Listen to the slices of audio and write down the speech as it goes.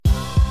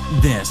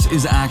This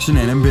is Action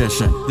and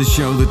Ambition, the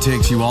show that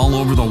takes you all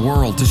over the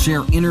world to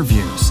share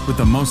interviews with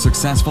the most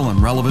successful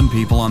and relevant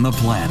people on the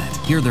planet.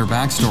 Hear their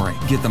backstory,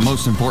 get the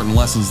most important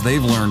lessons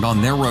they've learned on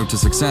their road to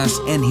success,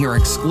 and hear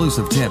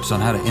exclusive tips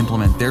on how to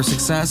implement their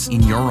success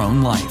in your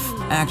own life.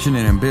 Action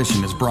and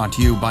Ambition is brought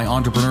to you by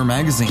Entrepreneur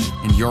Magazine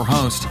and your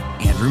host,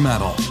 Andrew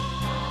Metal.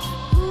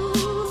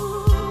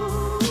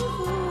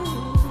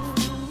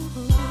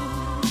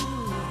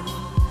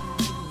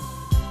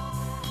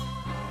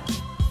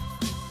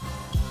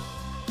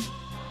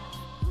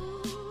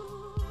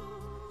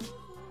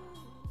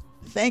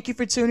 Thank you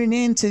for tuning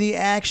in to the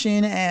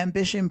Action and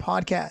Ambition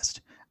podcast.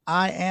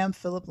 I am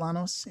Philip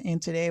Lanos,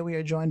 and today we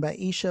are joined by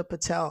Isha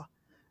Patel.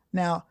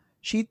 Now,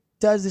 she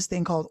does this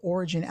thing called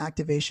Origin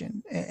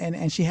Activation,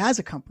 and she has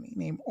a company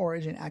named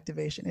Origin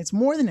Activation. It's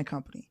more than a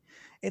company.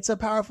 It's a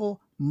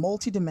powerful,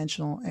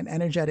 multidimensional, and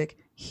energetic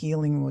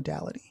healing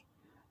modality.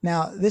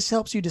 Now, this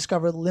helps you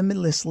discover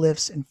limitless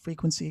lifts in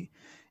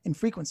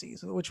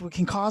frequencies, which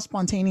can cause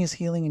spontaneous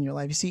healing in your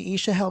life. You see,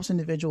 Isha helps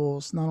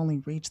individuals not only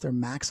reach their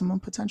maximum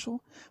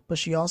potential, but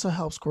she also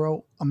helps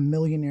grow a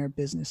millionaire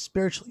business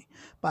spiritually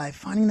by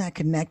finding that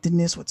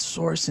connectedness with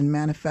source and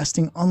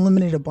manifesting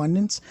unlimited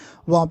abundance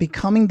while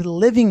becoming the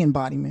living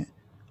embodiment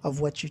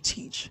of what you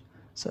teach.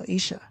 So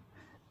Isha,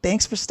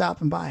 thanks for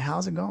stopping by.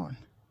 How's it going?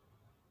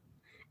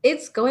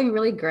 It's going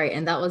really great.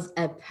 And that was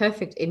a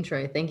perfect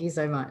intro. Thank you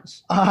so much.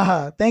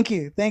 Thank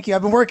you. I've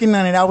been working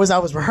on it. I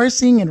was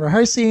rehearsing and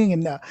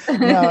I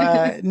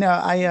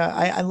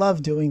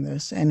love doing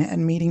this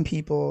and meeting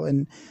people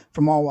and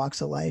from all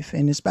walks of life.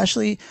 And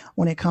especially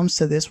when it comes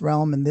to this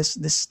realm and this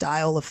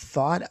style of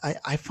thought,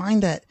 I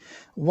find that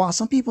while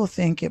some people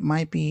think it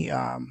might be,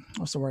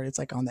 it's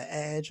like on the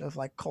edge of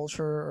like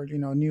culture or,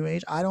 new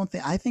age.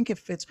 I think it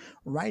fits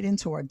right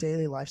into our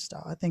daily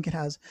lifestyle. I think it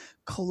has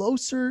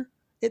closer.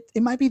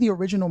 It might be the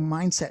original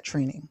mindset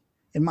training,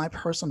 in my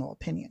personal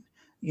opinion,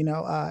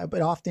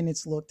 but often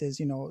it's looked as,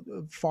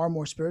 far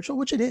more spiritual,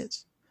 which it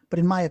is. But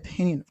in my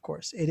opinion, of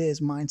course, it is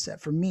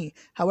mindset for me.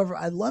 However,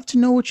 I'd love to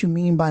know what you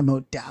mean by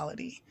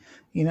modality.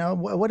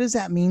 What does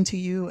that mean to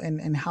you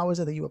and how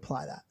is it that you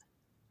apply that?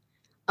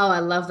 Oh, I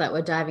love that.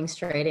 We're diving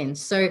straight in.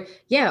 So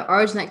yeah,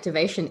 Origin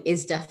Activation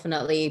is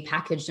definitely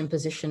packaged and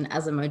positioned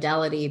as a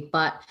modality.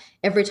 But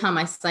every time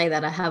I say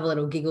that, I have a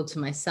little giggle to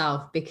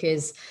myself,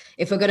 because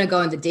if we're going to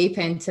go in the deep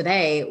end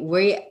today,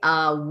 we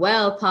are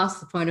well past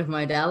the point of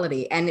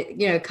modality. And,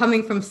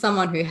 coming from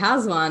someone who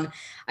has one,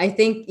 I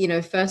think,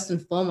 first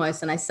and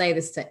foremost, and I say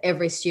this to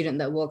every student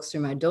that walks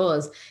through my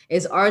doors,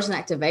 is Origin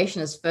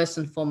Activation is first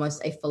and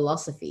foremost a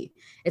philosophy.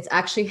 It's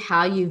actually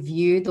how you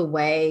view the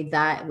way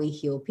that we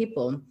heal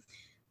people.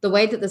 The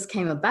way that this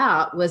came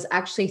about was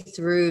actually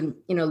through,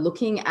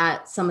 looking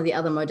at some of the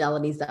other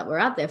modalities that were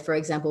out there. For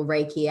example,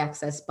 Reiki,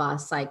 Access Bar,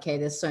 Psyche,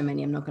 there's so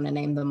many, I'm not going to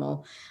name them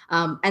all.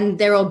 And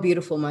they're all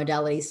beautiful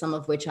modalities, some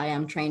of which I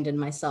am trained in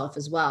myself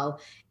as well.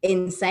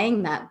 In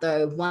saying that,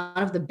 though, one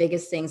of the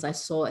biggest things I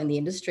saw in the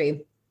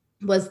industry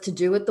was to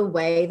do with the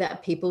way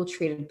that people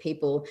treated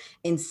people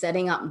in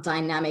setting up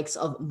dynamics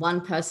of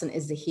one person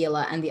is the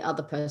healer and the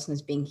other person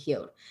is being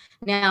healed.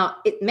 Now,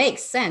 it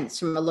makes sense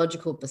from a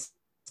logical perspective,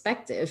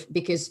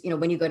 because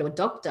when you go to a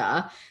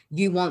doctor,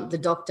 you want the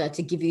doctor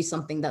to give you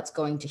something that's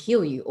going to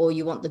heal you, or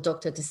you want the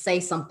doctor to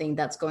say something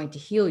that's going to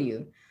heal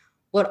you.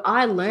 What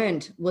I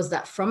learned was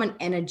that from an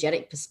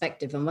energetic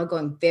perspective, and we're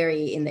going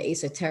very in the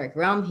esoteric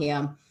realm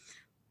here,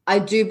 I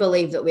do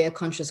believe that we are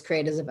conscious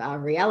creators of our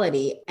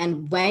reality.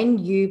 And when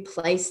you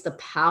place the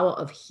power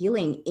of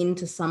healing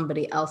into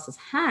somebody else's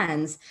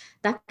hands,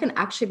 that can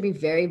actually be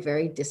very,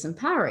 very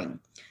disempowering.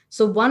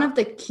 So one of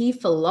the key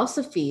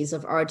philosophies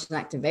of Origin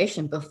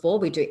Activation before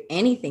we do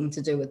anything to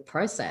do with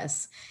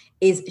process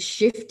is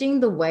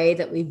shifting the way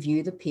that we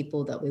view the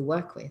people that we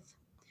work with.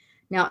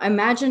 Now,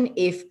 imagine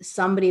if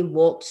somebody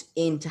walked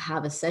in to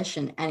have a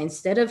session, and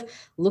instead of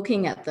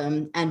looking at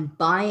them and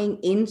buying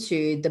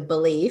into the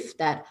belief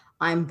that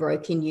I'm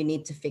broken, you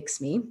need to fix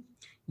me,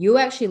 you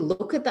actually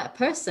look at that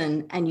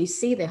person and you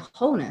see their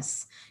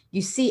wholeness.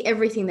 You see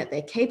everything that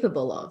they're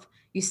capable of.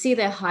 You see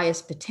their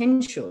highest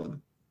potential.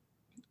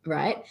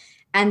 Right?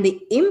 And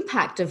the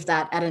impact of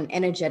that at an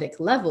energetic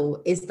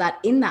level is that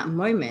in that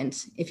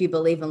moment, if you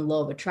believe in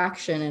law of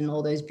attraction and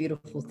all those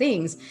beautiful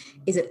things,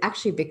 is it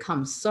actually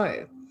becomes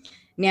so.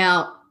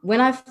 Now, when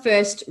I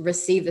first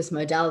received this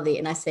modality,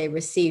 and I say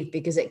received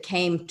because it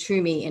came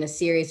to me in a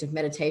series of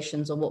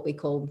meditations, or what we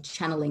call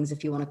channelings,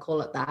 if you want to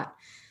call it that.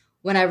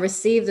 When I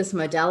received this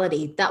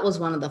modality, that was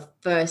one of the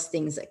first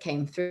things that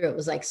came through. It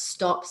was like,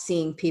 stop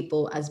seeing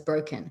people as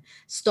broken,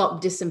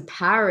 stop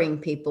disempowering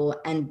people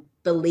and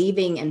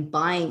believing and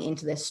buying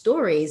into their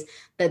stories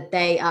that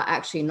they are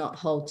actually not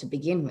whole to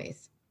begin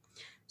with.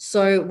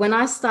 So when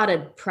I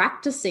started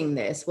practicing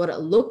this, what it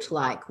looked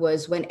like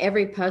was when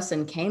every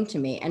person came to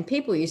me, and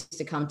people used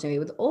to come to me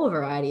with all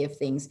variety of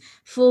things,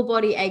 full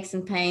body aches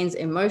and pains,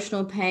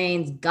 emotional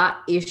pains, gut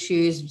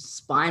issues,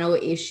 spinal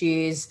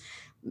issues,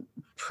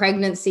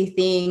 pregnancy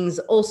things,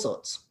 all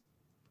sorts.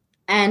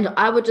 And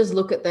I would just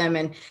look at them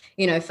and,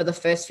 for the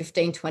first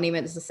 15, 20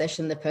 minutes of the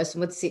session, the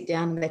person would sit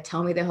down and they'd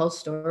tell me their whole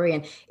story.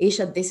 And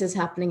Isha, this is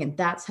happening and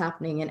that's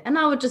happening. And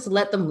I would just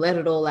let them let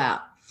it all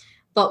out.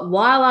 But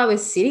while I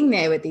was sitting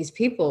there with these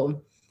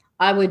people,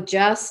 I would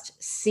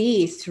just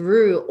see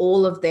through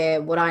all of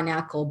their, what I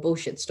now call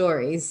bullshit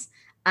stories,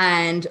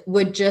 and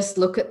would just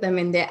look at them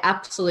in their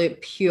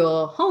absolute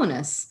pure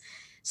wholeness.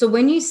 So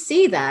when you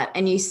see that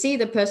and you see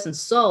the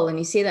person's soul and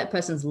you see that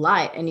person's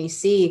light and you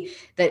see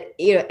that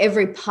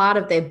every part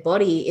of their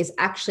body is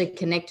actually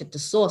connected to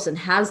source and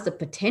has the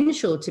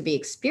potential to be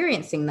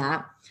experiencing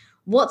that,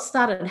 what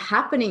started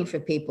happening for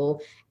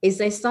people is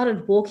they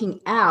started walking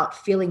out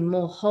feeling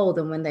more whole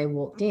than when they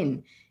walked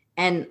in.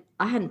 And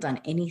I hadn't done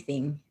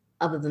anything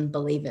other than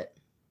believe it.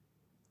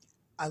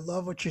 I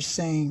love what you're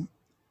saying.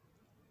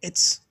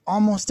 It's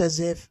almost as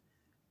if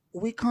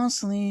we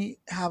constantly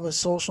have a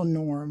social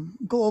norm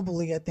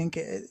globally. I think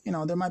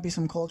there might be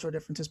some cultural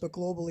differences, but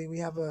globally we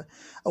have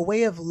a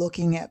way of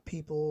looking at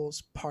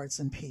people's parts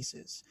and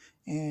pieces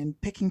and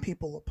picking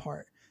people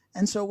apart.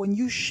 And so when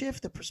you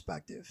shift the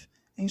perspective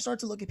and you start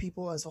to look at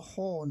people as a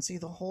whole and see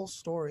the whole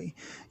story,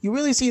 you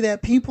really see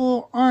that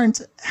people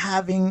aren't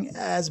having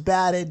as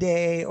bad a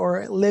day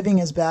or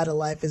living as bad a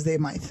life as they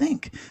might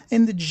think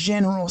in the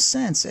general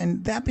sense.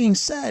 And that being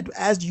said,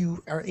 as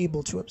you are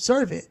able to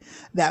observe it,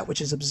 that which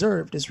is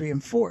observed is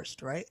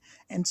reinforced, right?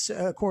 And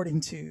so,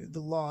 according to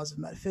the laws of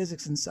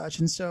metaphysics and such.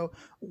 And so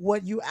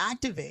what you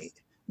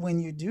activate when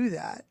you do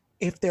that,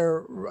 if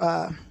they're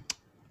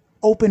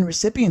open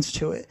recipients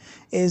to it,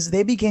 is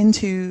they begin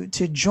to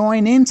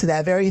join into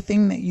that very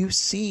thing that you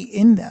see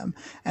in them.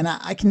 And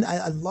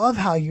I love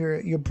how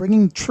you're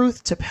bringing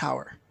truth to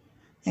power,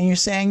 and you're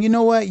saying, you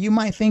know what, you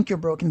might think you're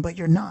broken, but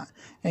you're not,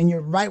 and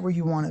you're right where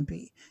you want to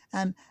be.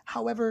 And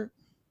however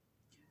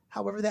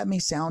that may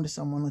sound to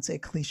someone, let's say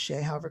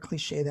cliche, however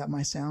cliche that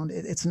might sound,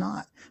 it's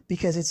not,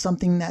 because it's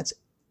something that's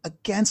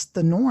against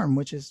the norm,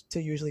 which is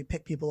to usually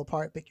pick people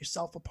apart, pick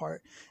yourself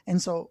apart. And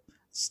so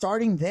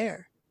starting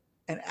there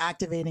and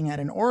activating at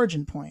an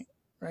origin point,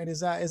 right? Is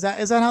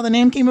that how the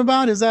name came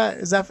about? Is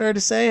that fair to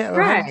say?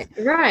 Right.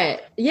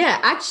 Yeah,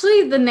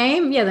 actually the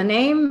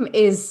name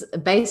is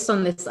based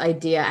on this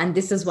idea. And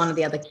this is one of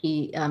the other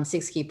key,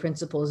 6 key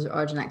principles of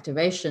origin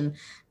activation,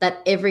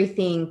 that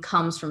everything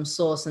comes from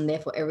source and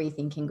therefore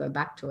everything can go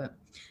back to it.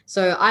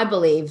 So I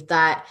believe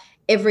that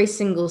every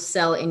single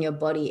cell in your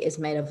body is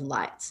made of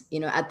light.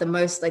 At the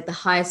most, like the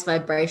highest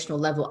vibrational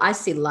level, I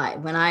see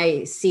light. When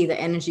I see the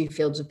energy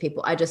fields of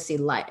people, I just see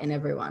light in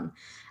everyone.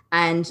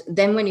 And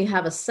then when you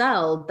have a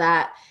cell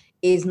that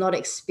is not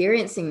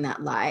experiencing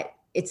that light,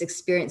 it's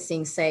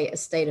experiencing, say, a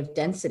state of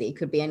density. It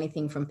could be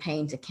anything from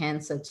pain to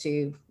cancer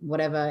to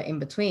whatever in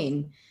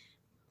between.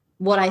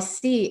 What I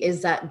see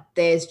is that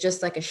there's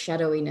just like a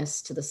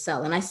shadowiness to the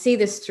cell. And I see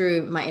this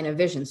through my inner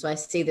vision. So I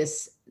see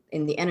this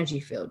in the energy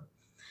field.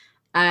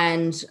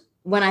 And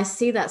when I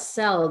see that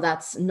cell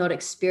that's not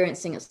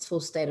experiencing its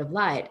full state of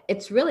light,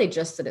 it's really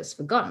just that it's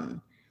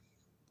forgotten.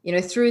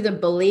 Through the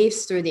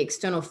beliefs, through the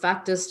external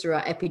factors, through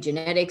our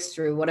epigenetics,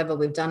 through whatever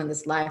we've done in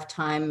this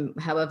lifetime,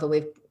 however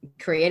we've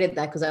created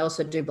that, because I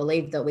also do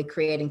believe that we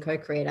create and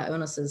co-create our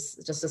illnesses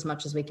just as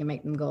much as we can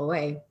make them go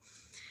away.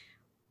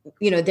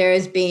 There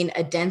has been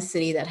a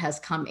density that has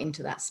come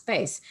into that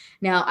space.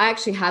 Now, I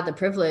actually had the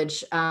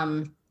privilege,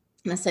 and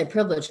I say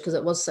privilege because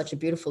it was such a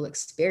beautiful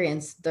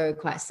experience, though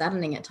quite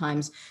saddening at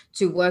times,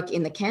 to work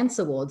in the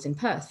cancer wards in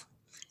Perth.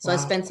 So wow. I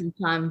spent some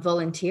time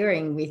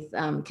volunteering with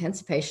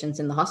cancer patients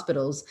in the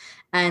hospitals.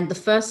 And the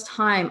first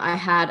time I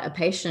had a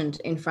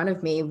patient in front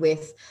of me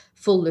with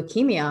full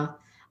leukemia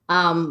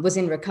was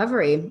in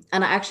recovery.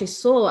 And I actually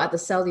saw at the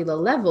cellular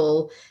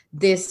level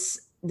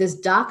this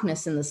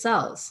darkness in the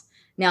cells.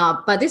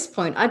 Now, by this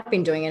point, I'd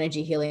been doing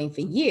energy healing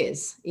for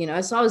years,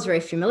 so I was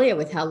very familiar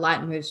with how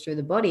light moves through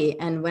the body.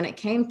 And when it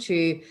came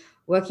to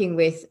working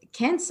with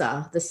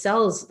cancer, the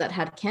cells that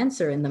had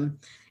cancer in them,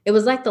 it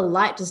was like the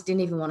light just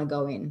didn't even want to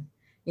go in.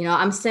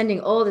 I'm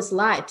sending all this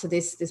light to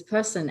this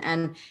person.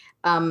 And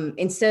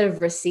instead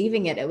of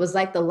receiving it, it was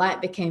like the light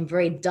became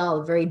very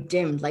dull, very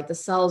dimmed, like the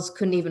cells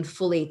couldn't even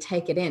fully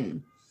take it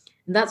in.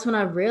 And that's when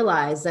I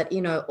realized that,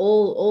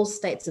 all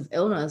states of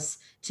illness,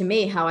 to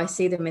me, how I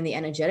see them in the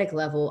energetic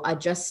level, are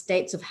just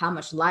states of how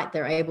much light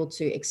they're able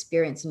to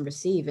experience and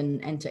receive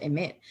and to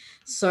emit.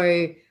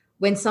 So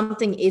when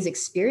something is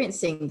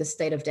experiencing the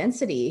state of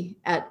density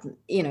at,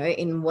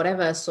 in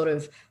whatever sort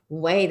of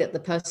way that the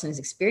person is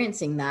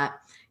experiencing that,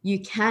 you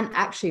can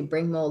actually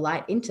bring more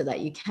light into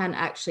that. You can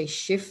actually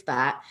shift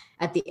that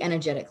at the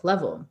energetic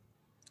level.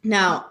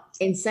 Now,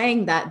 in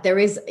saying that, there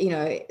is,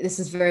 this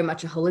is very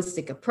much a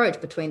holistic approach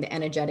between the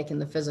energetic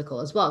and the physical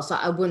as well. So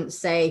I wouldn't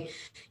say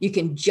you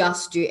can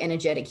just do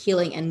energetic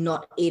healing and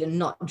not eat and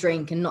not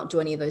drink and not do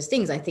any of those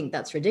things. I think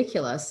that's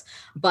ridiculous.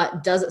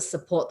 But does it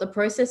support the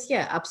process?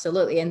 Yeah,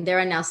 absolutely. And there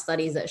are now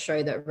studies that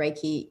show that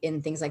Reiki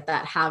and things like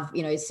that have,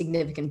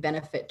 significant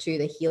benefit to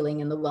the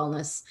healing and the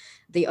wellness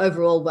the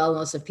overall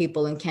wellness of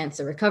people in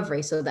cancer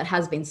recovery. So that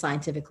has been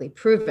scientifically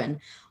proven.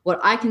 What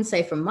I can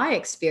say from my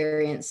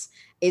experience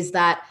is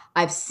that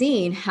I've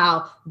seen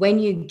how when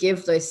you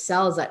give those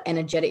cells that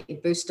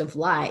energetic boost of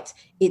light,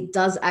 it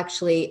does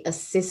actually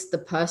assist the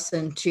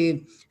person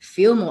to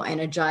feel more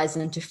energized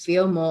and to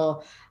feel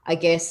more, I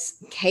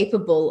guess,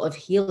 capable of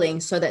healing,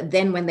 so that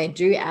then when they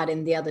do add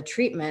in the other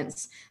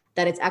treatments,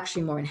 that it's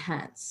actually more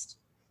enhanced.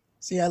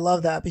 See, I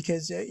love that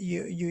because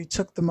you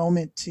took the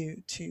moment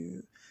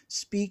to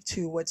speak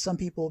to what some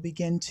people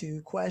begin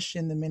to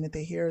question the minute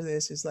they hear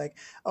this. Is like,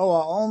 oh,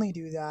 I'll only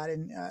do that,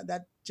 and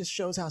that just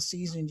shows how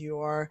seasoned you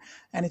are.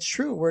 And it's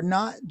true, we're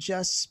not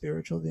just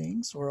spiritual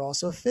beings; we're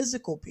also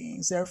physical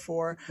beings.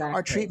 Therefore, our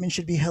Exactly. treatment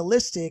should be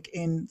holistic,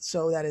 in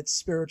so that it's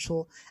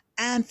spiritual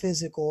and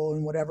physical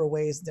in whatever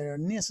ways they're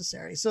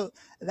necessary. So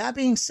that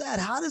being said,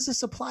 how does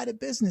this apply to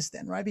business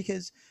then, right?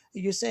 Because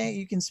you're saying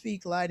you can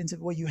speak light into,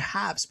 well, you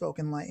have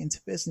spoken light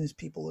into business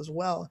people as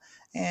well.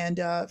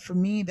 And for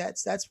me,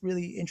 that's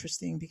really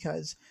interesting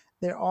because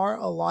there are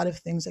a lot of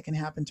things that can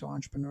happen to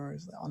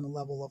entrepreneurs on the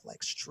level of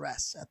like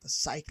stress at the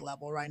psych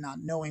level, right?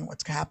 Not knowing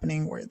what's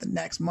happening, where the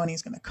next money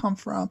is going to come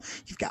from.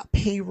 You've got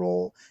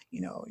payroll,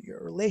 your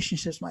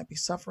relationships might be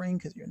suffering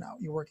because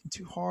you're working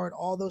too hard,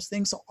 all those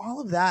things. So all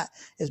of that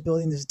is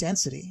building this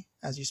density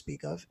as you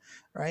speak of,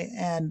 right?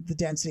 And the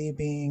density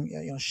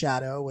being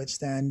shadow, which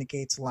then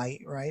negates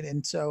light, right?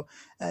 And so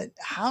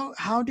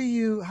how do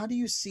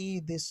you see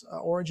this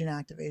origin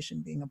activation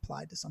being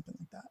applied to something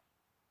like that?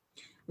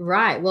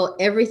 Right. Well,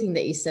 everything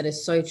that you said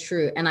is so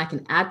true. And I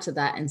can add to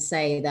that and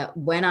say that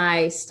when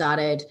I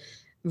started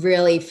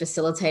really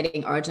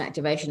facilitating origin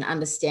activation,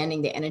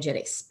 understanding the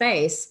energetic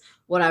space,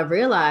 what I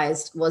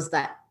realized was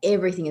that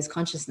everything is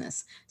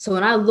consciousness. So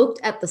when I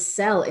looked at the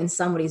cell in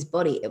somebody's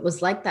body, it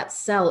was like that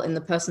cell in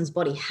the person's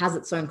body has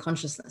its own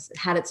consciousness. It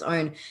had its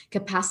own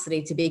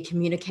capacity to be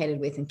communicated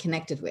with and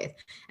connected with.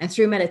 And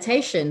through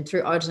meditation,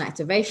 through origin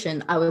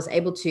activation, I was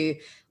able to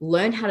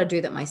learn how to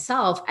do that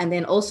myself. And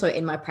then also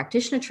in my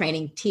practitioner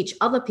training, teach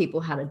other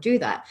people how to do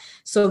that.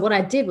 So what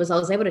I did was I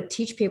was able to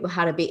teach people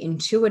how to be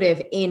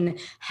intuitive in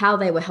how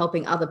they were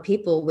helping other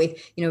people with,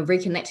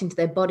 reconnecting to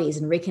their bodies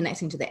and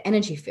reconnecting to their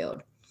energy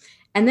field.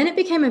 And then it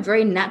became a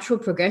very natural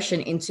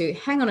progression into,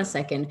 hang on a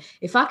second,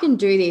 if I can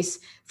do this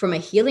from a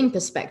healing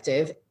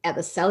perspective at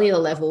the cellular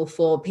level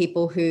for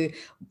people who,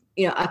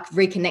 are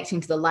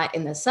reconnecting to the light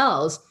in their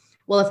cells,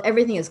 well, if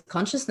everything is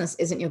consciousness,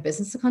 isn't your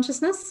business a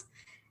consciousness?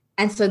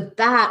 And so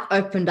that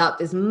opened up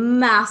this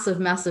massive,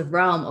 massive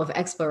realm of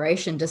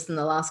exploration just in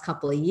the last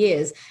couple of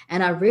years.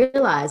 And I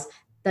realized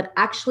that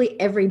actually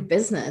every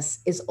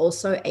business is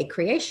also a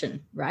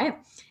creation, right?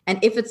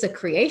 And if it's a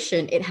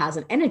creation, it has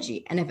an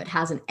energy. And if it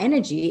has an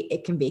energy,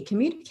 it can be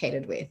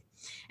communicated with.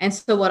 And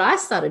so what I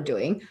started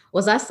doing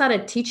was I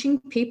started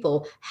teaching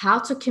people how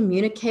to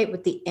communicate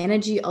with the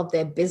energy of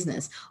their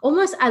business,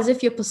 almost as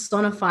if you're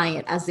personifying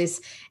it as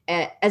this,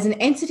 as an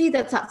entity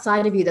that's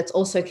outside of you that's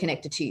also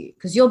connected to you,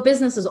 because your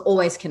business is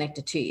always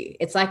connected to you.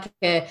 It's like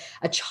a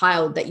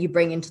child that you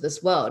bring into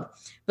this world.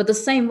 But the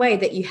same way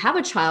that you have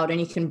a child and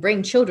you can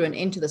bring children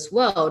into this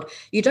world,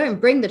 you don't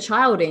bring the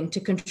child in to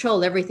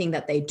control everything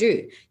that they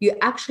do. You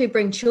actually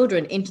bring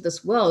children into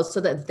this world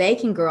so that they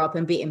can grow up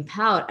and be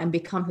empowered and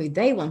become who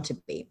they want to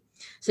be.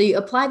 So you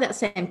apply that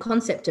same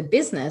concept to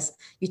business.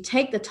 You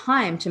take the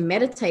time to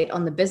meditate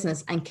on the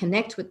business and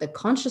connect with the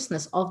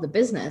consciousness of the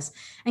business.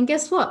 And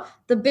guess what?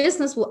 The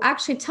business will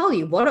actually tell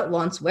you what it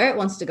wants, where it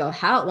wants to go,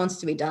 how it wants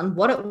to be done,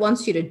 what it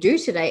wants you to do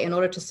today in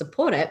order to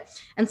support it.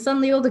 And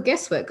suddenly all the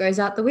guesswork goes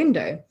out the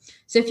window.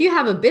 So if you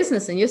have a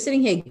business and you're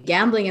sitting here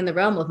gambling in the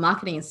realm of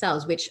marketing and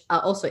sales, which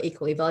are also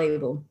equally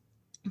valuable,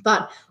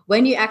 but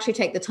when you actually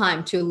take the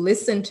time to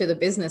listen to the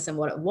business and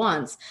what it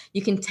wants,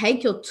 you can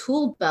take your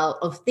tool belt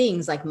of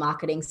things like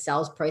marketing,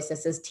 sales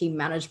processes, team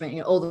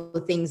management, all the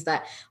things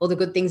that, all the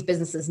good things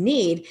businesses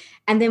need.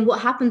 And then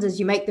what happens is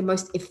you make the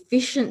most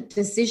efficient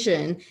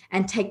decision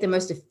and take the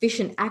most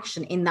efficient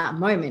action in that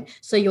moment.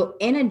 So your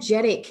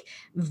energetic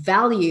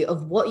value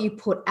of what you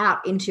put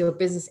out into your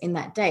business in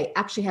that day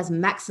actually has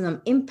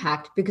maximum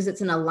impact because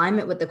it's in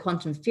alignment with the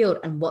quantum field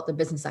and what the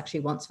business actually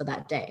wants for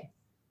that day.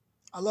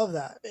 I love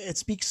that. It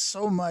speaks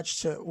so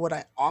much to what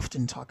I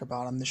often talk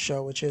about on the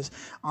show, which is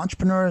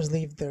entrepreneurs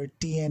leave their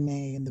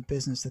DNA in the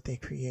business that they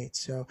create.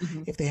 So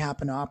Mm-hmm. if they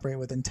happen to operate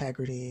with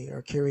integrity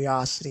or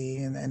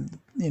curiosity and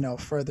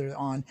further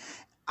on,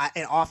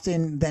 it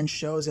often then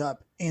shows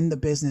up in the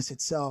business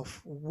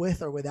itself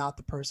with or without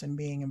the person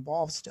being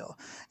involved still.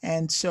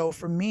 And so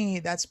for me,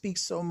 that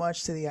speaks so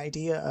much to the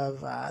idea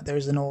of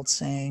there's an old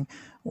saying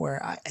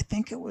where I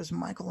think it was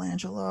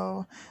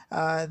Michelangelo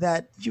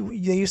they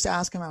used to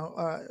ask him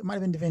how it might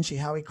have been Da Vinci,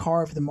 how he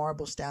carved the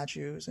marble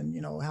statues and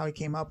how he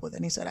came up with it.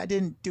 And he said, I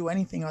didn't do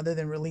anything other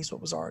than release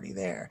what was already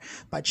there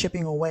by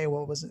chipping away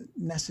what was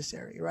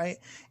necessary, right?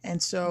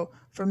 And so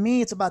for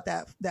me, it's about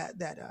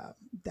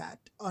that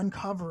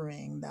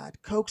uncovering,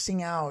 that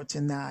coaxing out,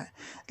 and that,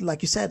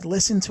 like you said,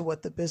 listen to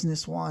what the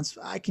business wants.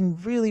 I can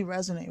really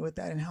resonate with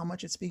that and how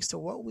much it speaks to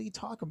what we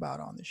talk about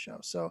on the show.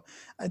 So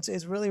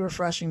it's really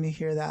refreshing to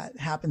hear that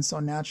happen so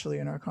naturally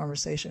in our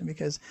conversation,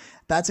 because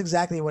that's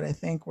exactly what I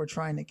think we're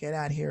trying to get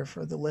at here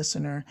for the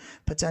listener.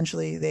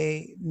 Potentially,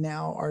 they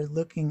now are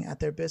looking at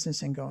their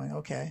business and going,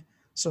 okay,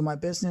 so my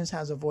business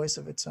has a voice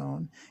of its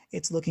own.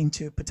 It's looking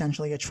to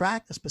potentially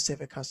attract a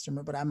specific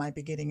customer, but I might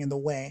be getting in the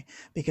way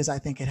because I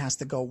think it has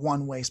to go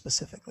one way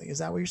specifically. Is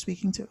that what you're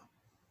speaking to?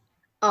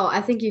 Oh, I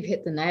think you've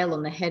hit the nail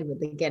on the head with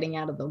the getting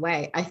out of the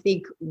way. I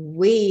think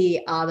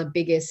we are the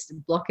biggest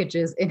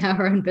blockages in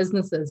our own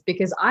businesses,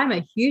 because I'm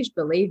a huge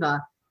believer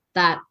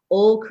that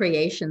all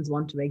creations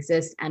want to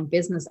exist, and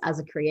business as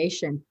a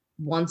creation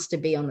wants to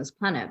be on this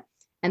planet.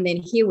 And then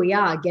here we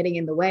are getting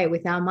in the way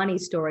with our money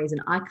stories,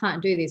 and I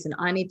can't do this, and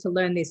I need to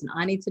learn this, and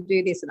I need to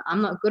do this, and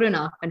I'm not good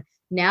enough. And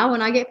now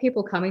when I get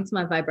people coming to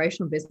my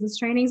vibrational business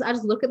trainings, I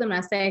just look at them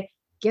and I say,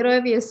 get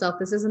over yourself.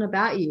 This isn't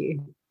about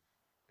you,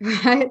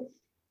 right?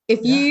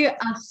 If you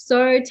are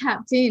so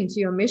tapped into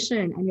your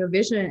mission and your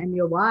vision and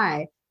your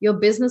why, your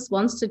business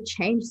wants to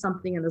change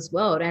something in this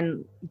world.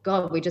 And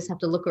God, we just have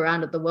to look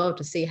around at the world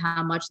to see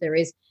how much there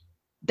is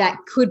that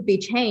could be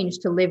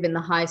changed to live in the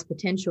highest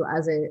potential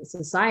as a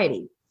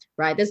society,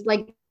 right? There's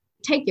like,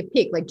 take your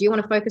pick. Like, do you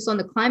want to focus on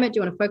the climate? Do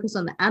you want to focus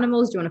on the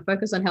animals? Do you want to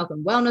focus on health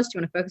and wellness? Do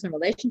you want to focus on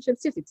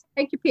relationships? Just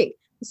take your pick.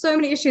 There's so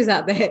many issues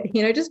out there,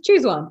 just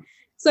choose one.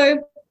 So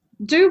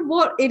do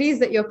what it is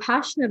that you're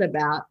passionate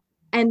about,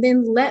 and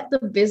then let the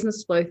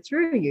business flow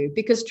through you.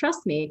 Because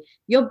trust me,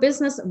 your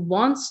business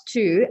wants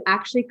to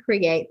actually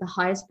create the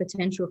highest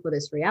potential for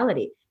this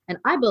reality. And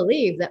I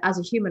believe that as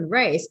a human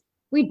race,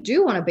 we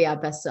do want to be our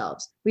best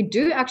selves. We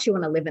do actually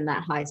want to live in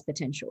that highest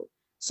potential.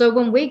 So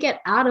when we get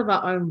out of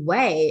our own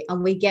way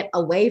and we get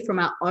away from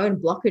our own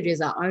blockages,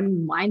 our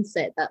own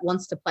mindset that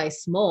wants to play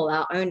small,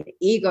 our own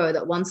ego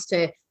that wants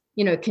to,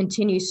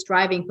 continue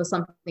striving for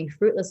something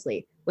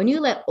fruitlessly. When you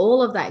let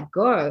all of that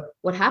go,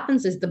 what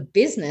happens is the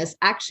business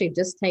actually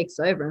just takes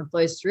over and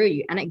flows through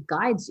you, and it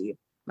guides you.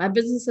 My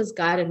business has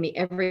guided me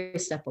every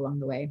step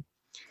along the way.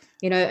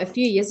 A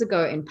few years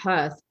ago in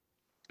Perth,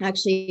 I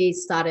actually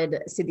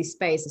started City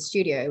Space, a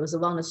studio. It was a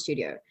wellness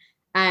studio.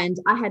 And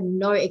I had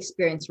no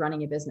experience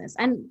running a business.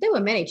 And there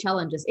were many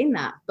challenges in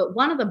that. But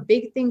one of the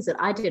big things that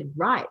I did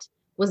right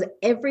was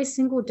every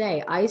single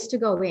day I used to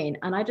go in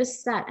and I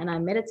just sat and I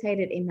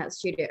meditated in that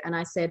studio. And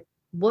I said,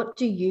 what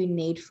do you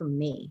need from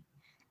me?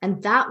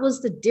 And that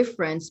was the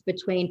difference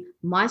between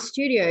my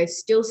studio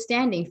still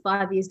standing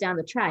 5 years down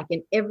the track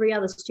and every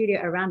other studio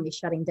around me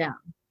shutting down.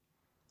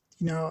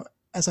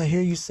 As I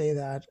hear you say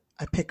that,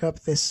 I pick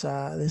up this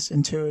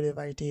intuitive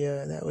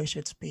idea that we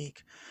should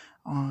speak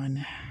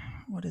on,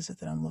 what is it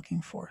that I'm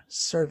looking for?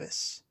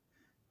 Service,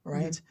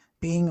 right? Mm-hmm.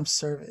 Being of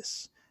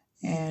service.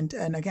 And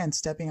again,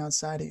 stepping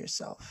outside of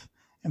yourself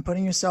and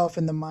putting yourself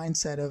in the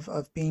mindset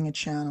of being a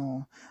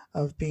channel,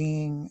 of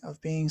being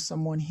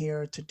someone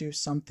here to do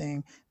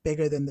something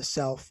bigger than the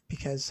self,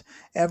 because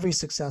every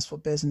successful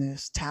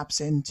business taps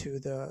into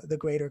the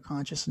greater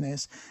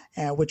consciousness,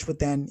 which would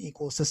then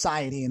equal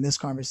society in this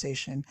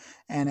conversation,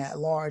 and at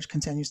large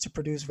continues to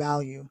produce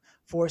value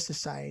for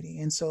society.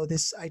 And so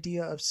this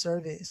idea of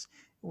service,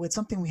 it's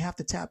something we have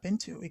to tap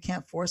into. We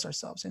can't force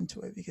ourselves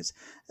into it, because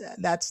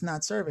that's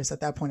not service. At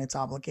that point, it's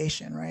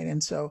obligation, right?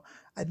 And so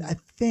I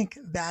think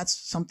that's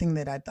something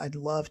that I'd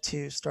love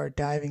to start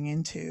diving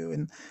into.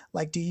 And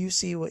like, do you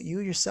see what you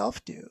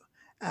yourself do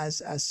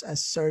as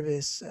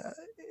service,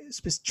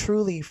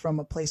 truly from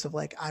a place of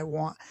like, I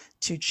want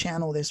to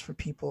channel this for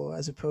people,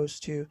 as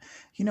opposed to,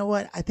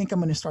 I think I'm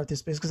going to start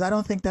this business? Because I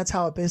don't think that's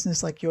how a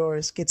business like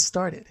yours gets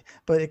started,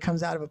 but it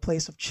comes out of a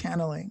place of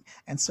channeling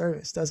and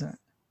service, doesn't it?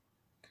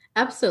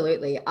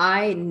 Absolutely.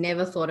 I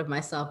never thought of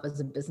myself as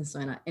a business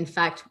owner. In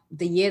fact,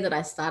 the year that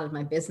I started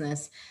my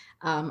business,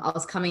 I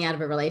was coming out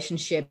of a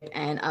relationship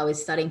and I was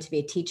studying to be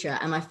a teacher.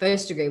 And my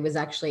first degree was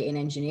actually in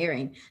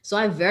engineering. So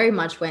I very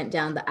much went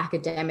down the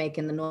academic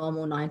and the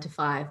normal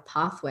 9-to-5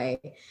 pathway.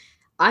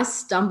 I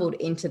stumbled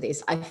into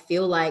this. I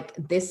feel like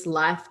this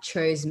life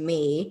chose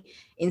me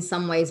in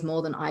some ways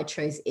more than I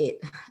chose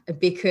it,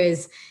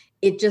 because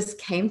it just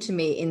came to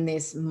me in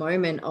this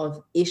moment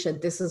of, Isha,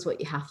 this is what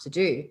you have to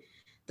do.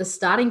 The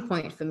starting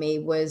point for me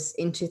was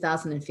in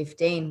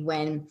 2015,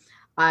 when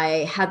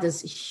I had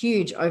this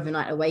huge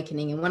overnight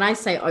awakening. And when I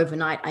say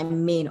overnight, I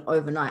mean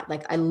overnight.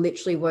 Like, I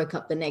literally woke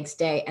up the next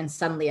day and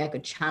suddenly I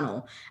could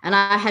channel. And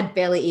I had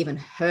barely even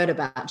heard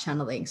about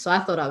channeling. So I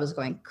thought I was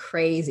going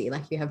crazy,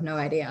 like you have no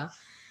idea.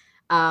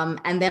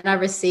 And then I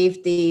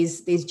received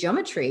these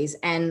geometries,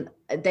 and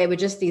they were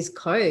just these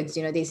codes,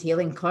 these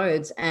healing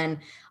codes. And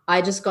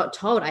I just got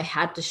told I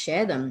had to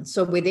share them.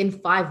 So within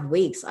 5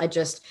 weeks, I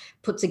just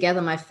put together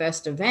my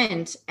first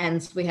event,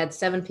 and we had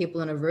 7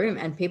 people in a room,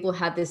 and people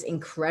had this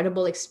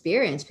incredible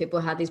experience. People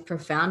had these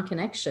profound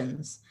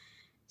connections.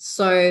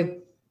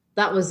 So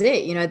that was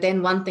it.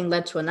 Then one thing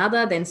led to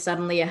another. Then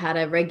suddenly I had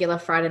a regular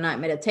Friday night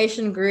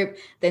meditation group.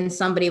 Then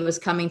somebody was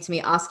coming to me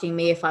asking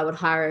me if I would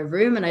hire a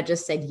room. And I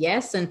just said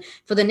yes. And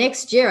for the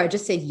next year, I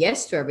just said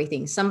yes to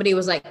everything. Somebody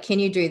was like, can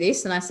you do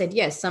this? And I said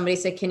yes. Somebody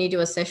said, can you do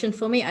a session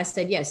for me? I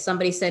said yes.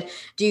 Somebody said,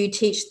 do you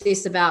teach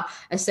this about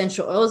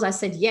essential oils? I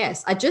said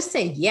yes. I just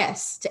said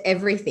yes to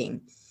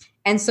everything.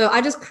 And so I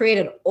just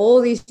created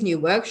all these new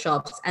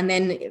workshops. And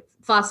then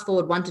fast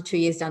forward 1 to 2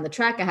 years down the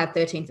track, I had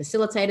 13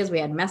 facilitators. We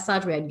had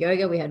massage, we had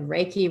yoga, we had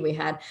Reiki, we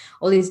had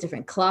all these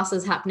different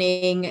classes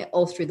happening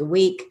all through the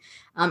week.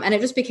 And it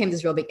just became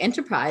this real big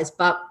enterprise.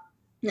 But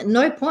at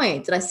no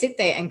point did I sit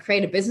there and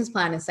create a business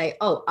plan and say,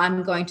 oh,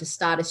 I'm going to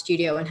start a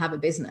studio and have a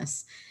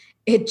business.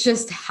 It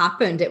just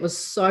happened. It was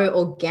so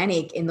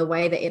organic in the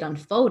way that it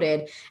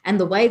unfolded. And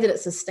the way that it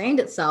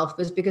sustained itself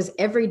was because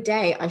every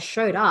day I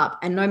showed up,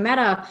 and no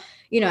matter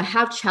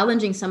how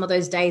challenging some of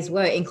those days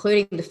were,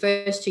 including the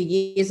first 2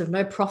 years of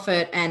no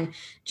profit. And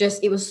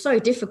just, it was so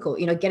difficult,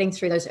 getting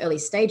through those early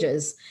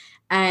stages.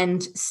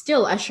 And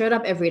still I showed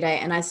up every day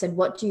and I said,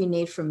 what do you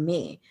need from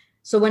me?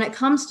 So when it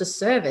comes to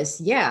service,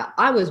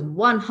 I was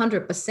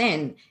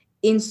 100%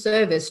 in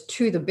service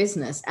to the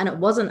business, and it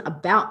wasn't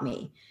about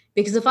me.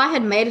 Because if I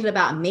had made it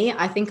about me,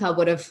 I think I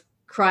would have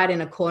cried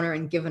in a corner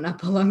and given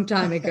up a long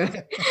time ago.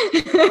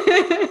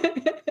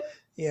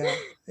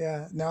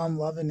 Yeah. No, I'm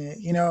loving it.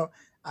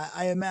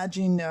 I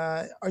imagine,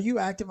 are you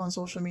active on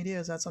social media?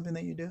 Is that something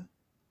that you do?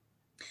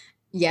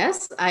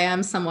 Yes, I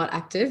am somewhat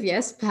active.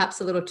 Yes,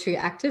 perhaps a little too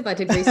active. I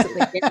did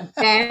recently get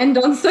banned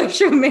on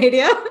social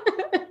media.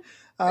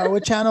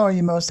 What channel are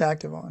you most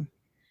active on?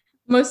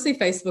 Mostly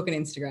Facebook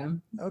and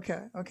Instagram.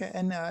 Okay.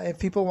 And if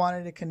people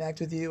wanted to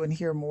connect with you and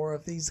hear more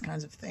of these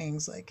kinds of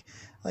things,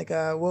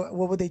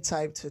 what would they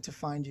type to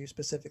find you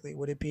specifically?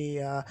 Would it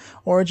be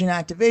Origin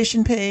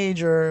Activation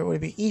page, or would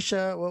it be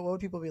Isha? What would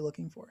people be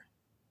looking for?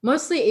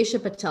 Mostly Isha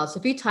Patel. So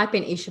if you type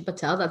in Isha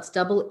Patel, that's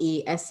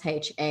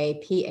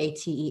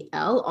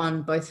EESHAPATEL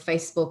on both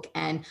Facebook,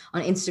 and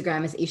on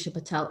Instagram is Isha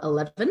Patel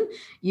 11.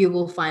 You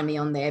will find me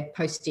on there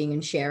posting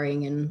and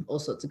sharing and all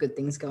sorts of good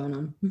things going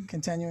on.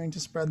 Continuing to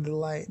spread the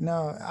light.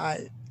 No,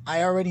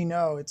 I already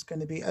know it's going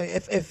to be,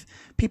 if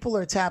people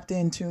are tapped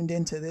in, tuned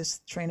into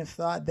this train of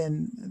thought,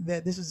 then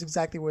this is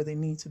exactly where they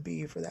need to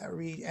be for that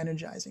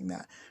re-energizing,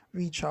 that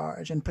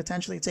recharge, and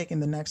potentially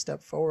taking the next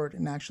step forward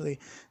and actually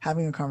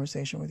having a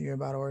conversation with you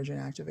about Origin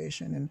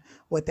Activation and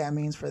what that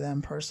means for them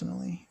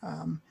personally.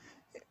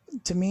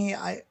 To me,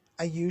 I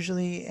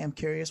usually am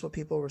curious what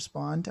people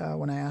respond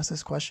when I ask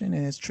this question,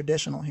 and it's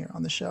traditional here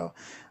on the show.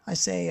 I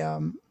say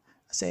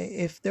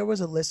if there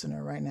was a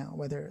listener right now,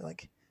 whether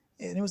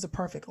and it was the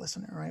perfect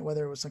listener, right?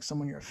 Whether it was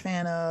someone you're a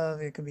fan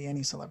of, it could be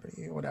any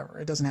celebrity or whatever.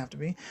 It doesn't have to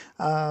be.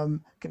 It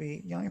could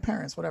be your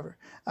parents, whatever.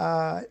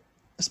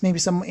 Maybe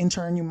some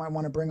intern you might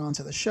want to bring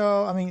onto the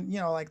show. I mean,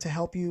 to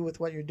help you with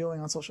what you're doing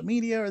on social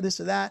media or this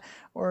or that,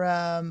 or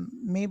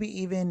maybe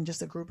even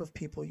just a group of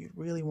people you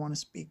really want to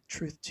speak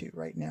truth to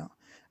right now.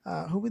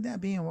 Who would that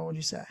be, and what would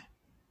you say?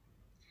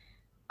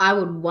 I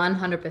would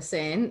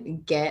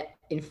 100% get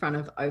in front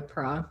of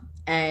Oprah.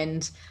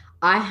 And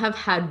I have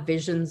had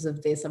visions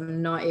of this,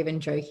 I'm not even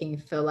joking,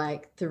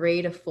 for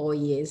 3 to 4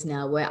 years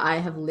now, where I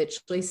have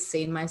literally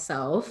seen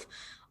myself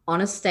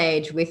on a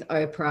stage with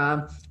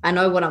Oprah. I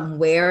know what I'm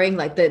wearing.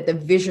 The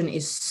vision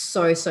is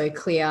so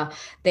clear.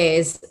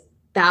 There's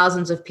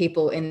thousands of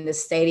people in the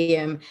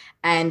stadium,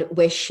 and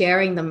we're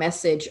sharing the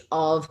message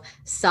of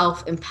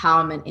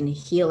self-empowerment and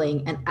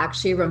healing, and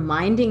actually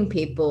reminding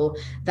people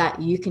that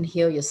you can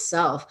heal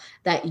yourself,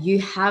 that you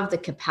have the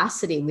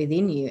capacity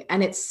within you.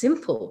 And it's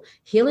simple.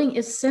 Healing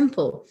is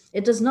simple.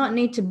 It does not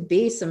need to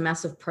be some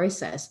massive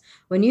process.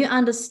 When you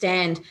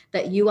understand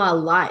that you are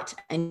light,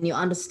 and you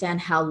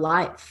understand how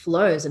light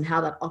flows and how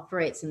that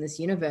operates in this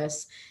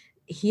universe,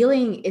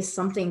 healing is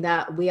something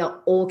that we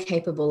are all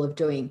capable of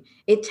doing.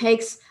 It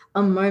takes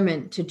a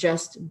moment to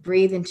just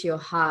breathe into your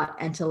heart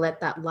and to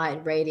let that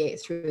light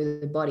radiate through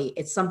the body.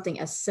 It's something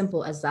as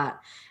simple as that.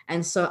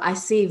 And so I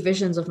see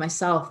visions of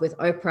myself with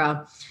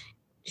Oprah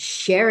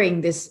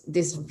sharing this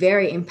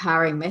very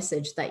empowering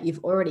message that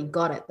you've already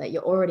got it, that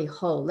you're already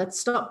whole. Let's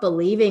stop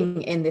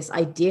believing in this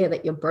idea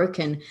that you're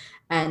broken,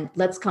 and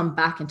let's come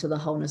back into the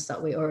wholeness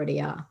that we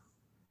already are.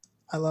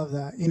 I love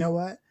that. You know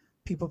what?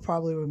 People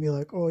probably would be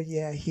like, oh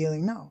yeah,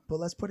 healing. No, but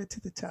let's put it to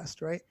the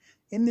test, right?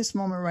 In this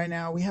moment right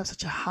now, we have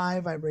such a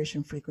high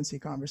vibration frequency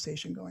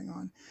conversation going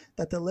on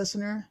that the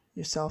listener,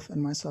 yourself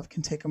and myself,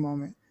 can take a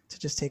moment to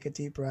just take a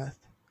deep breath.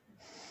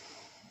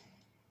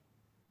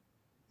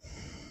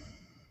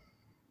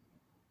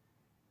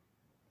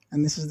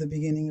 And this is the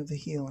beginning of the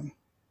healing.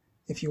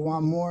 If you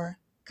want more,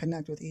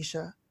 connect with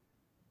Isha.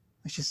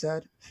 Like she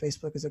said,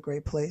 Facebook is a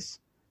great place,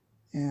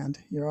 and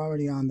you're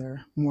already on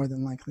there, more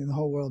than likely. The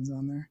whole world's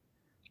on there.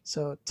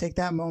 So take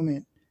that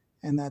moment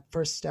and that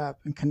first step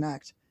and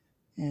connect.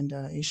 And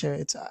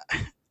Isha,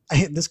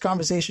 this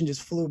conversation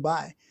just flew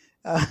by,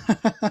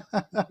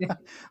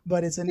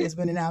 but it's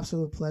been an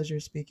absolute pleasure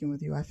speaking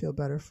with you. I feel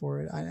better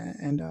for it,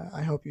 and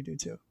I hope you do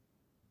too.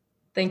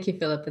 Thank you,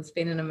 Philip. It's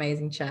been an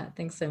amazing chat.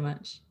 Thanks so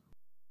much.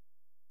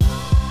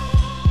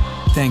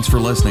 Thanks for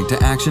listening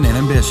to Action and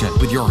Ambition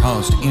with your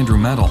host, Andrew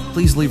Metal.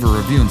 Please leave a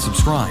review and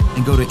subscribe,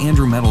 and go to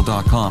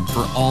andrewmetal.com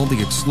for all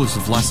the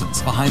exclusive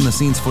lessons,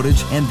 behind-the-scenes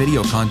footage, and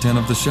video content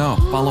of the show.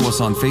 Follow us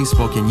on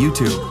Facebook and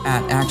YouTube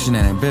at Action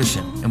and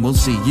Ambition, and we'll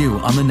see you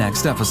on the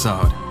next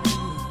episode.